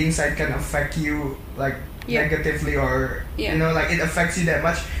a dating site can affect you like Yeah. negatively, or Yeah. like it affects you that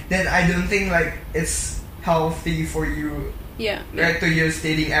much, then I don't think like it's healthy for you, Yeah, right, to use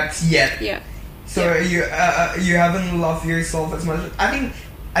dating apps yet. yeah, So you haven't loved yourself as much.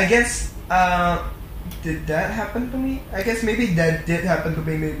 I guess did that happen to me? I guess maybe that did happen to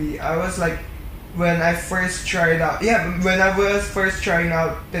me. Maybe I was like, when I first tried out, when I was first trying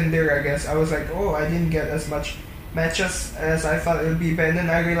out Tinder, I guess I was like, oh, I didn't get as much matches as I thought it would be, but then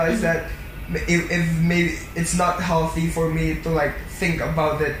I realized that if maybe it's not healthy for me to like think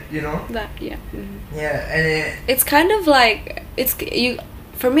about it, that mhm. Yeah, and It's kind of like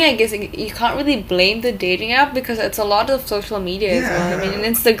for me, I guess you can't really blame the dating app because it's a lot of social media as well. I mean,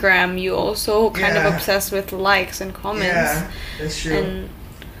 in Instagram, you also kind of Yeah. obsessed with likes and comments. yeah, that's true. And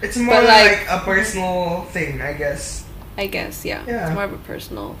It's more but, like like, a personal thing, I guess. I guess, yeah, Yeah. it's more of a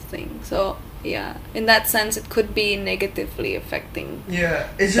personal thing. So, yeah, in that sense, it could be negatively affecting Yeah,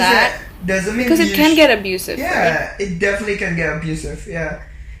 it's just That- that doesn't mean because it you can sh- get abusive. Right? Yeah, it definitely can get abusive. Yeah,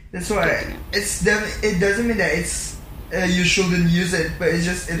 that's why Dating it doesn't mean that it's you shouldn't use it, but it's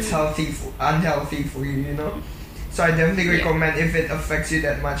just it's Mm. unhealthy for you, So I definitely Yeah. recommend if it affects you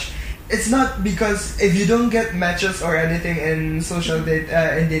that much. It's not because if you don't get matches or anything in social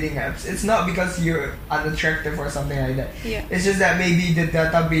in dating apps, it's not because you're unattractive or something like that. Yeah. It's just that maybe the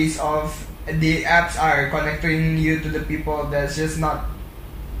database of the apps are connecting you to the people that's just not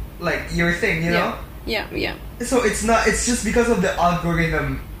like your thing, you know? Yeah, yeah. So it's not. It's just because of the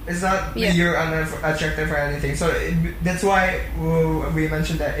algorithm It's not Yeah. you're unattractive or anything. So that's why we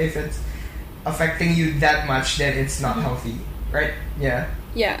mentioned that if it's affecting you that much, then it's not healthy, right? Yeah.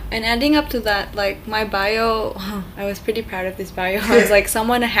 Yeah, and adding up to that, like my bio, I was pretty proud of this bio. I was like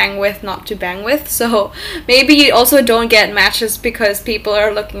someone to hang with, not to bang with. So maybe you also don't get matches because people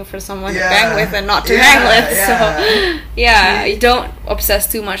are looking for someone to bang with and not to hang with. Yeah. So yeah, you don't obsess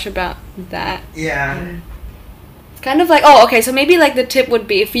too much about that. Yeah. It's kind of like, oh, okay, so maybe like the tip would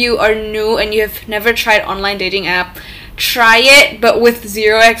be if you are new and you have never tried online dating app, try it but with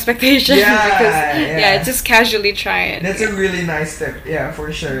zero expectation. Yeah, just casually try it. That's a really nice tip. Yeah,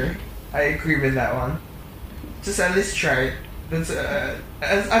 for sure. I agree with that one. Just at least try it. That's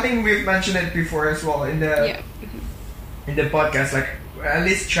I think we've mentioned it before as well in the in the podcast. Like at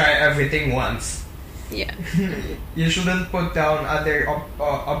least try everything once. Yeah. You shouldn't put down other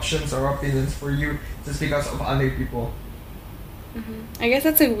options or opinions for you just because of other people. I guess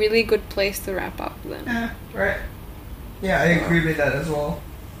that's a really good place to wrap up then. Yeah, right. Yeah, I agree with that as well.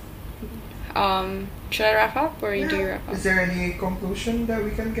 Should I wrap up or do you wrap up? Is there any conclusion that we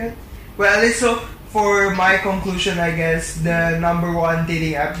can get? Well, at least so for my conclusion, I guess the number one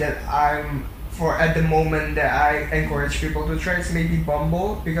dating app that I'm for at the moment that I encourage people to try is maybe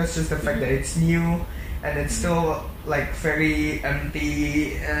Bumble, because just the fact that it's new and it's still like very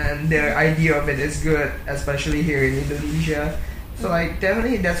empty and the idea of it is good, especially here in Indonesia. So like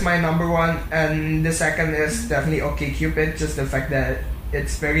definitely that's my number one, and the second is definitely OkCupid. Just the fact that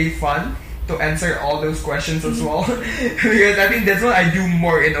it's very fun to answer all those questions as well. Because I think that's what I do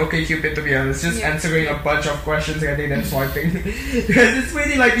more in OkCupid, to be honest. Just answering a bunch of questions and then swiping. Because it's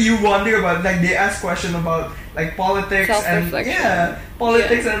really like you wonder about, like they ask questions about like politics and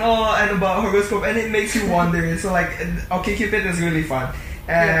politics and all, and about horoscope, and it makes you wonder. So like OkCupid is really fun.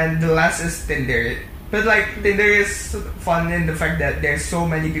 And the last is Tinder. But like Tinder is fun in the fact that there's so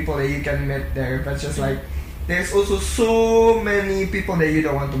many people that you can meet there, but just like there's also so many people that you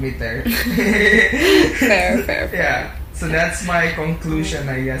don't want to meet there. fair. Yeah. So that's my conclusion,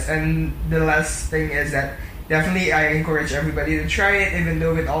 I guess. And the last thing is that definitely I encourage everybody to try it, even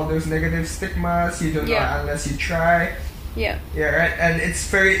though with all those negative stigmas, you don't know unless you try. Yeah. Yeah, right. And it's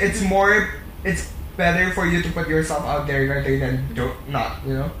better for you to put yourself out there rather than not,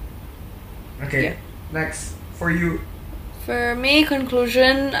 you know? Okay. Yeah. Next, for you. For me,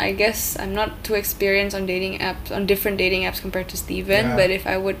 conclusion, I guess I'm not too experienced on different dating apps compared to Steven, but if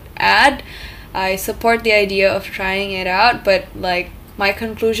I would add, I support the idea of trying it out, but like my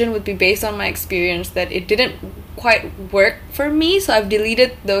conclusion would be based on my experience that it didn't quite work for me, so I've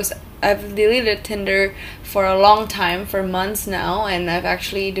deleted Tinder for a long time, for months now, and I've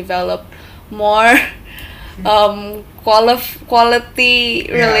actually developed more quality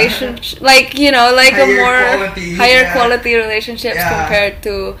relationship, like higher quality relationships compared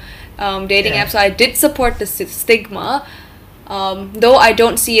to dating apps. So I did support the stigma, though I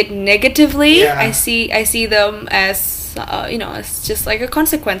don't see it negatively. I see them as as just like a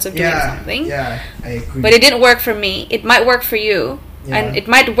consequence of doing something. Yeah, I agree. But it didn't work for me. It might work for you, and it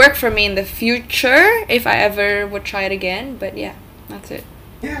might work for me in the future if I ever would try it again. But yeah, that's it.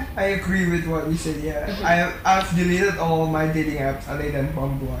 Yeah, I agree with what you said. Yeah, I've deleted all my dating apps other than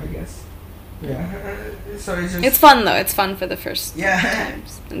Bumble, I guess. Yeah, so it's fun though. It's fun for the first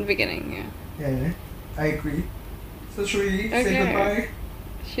times in the beginning. Yeah, I agree. So should we say goodbye?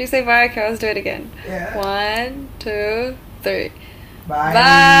 Should we say bye? Okay, let's do it again. Yeah. 1, 2, 3. Bye.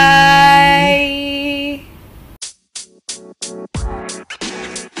 Bye.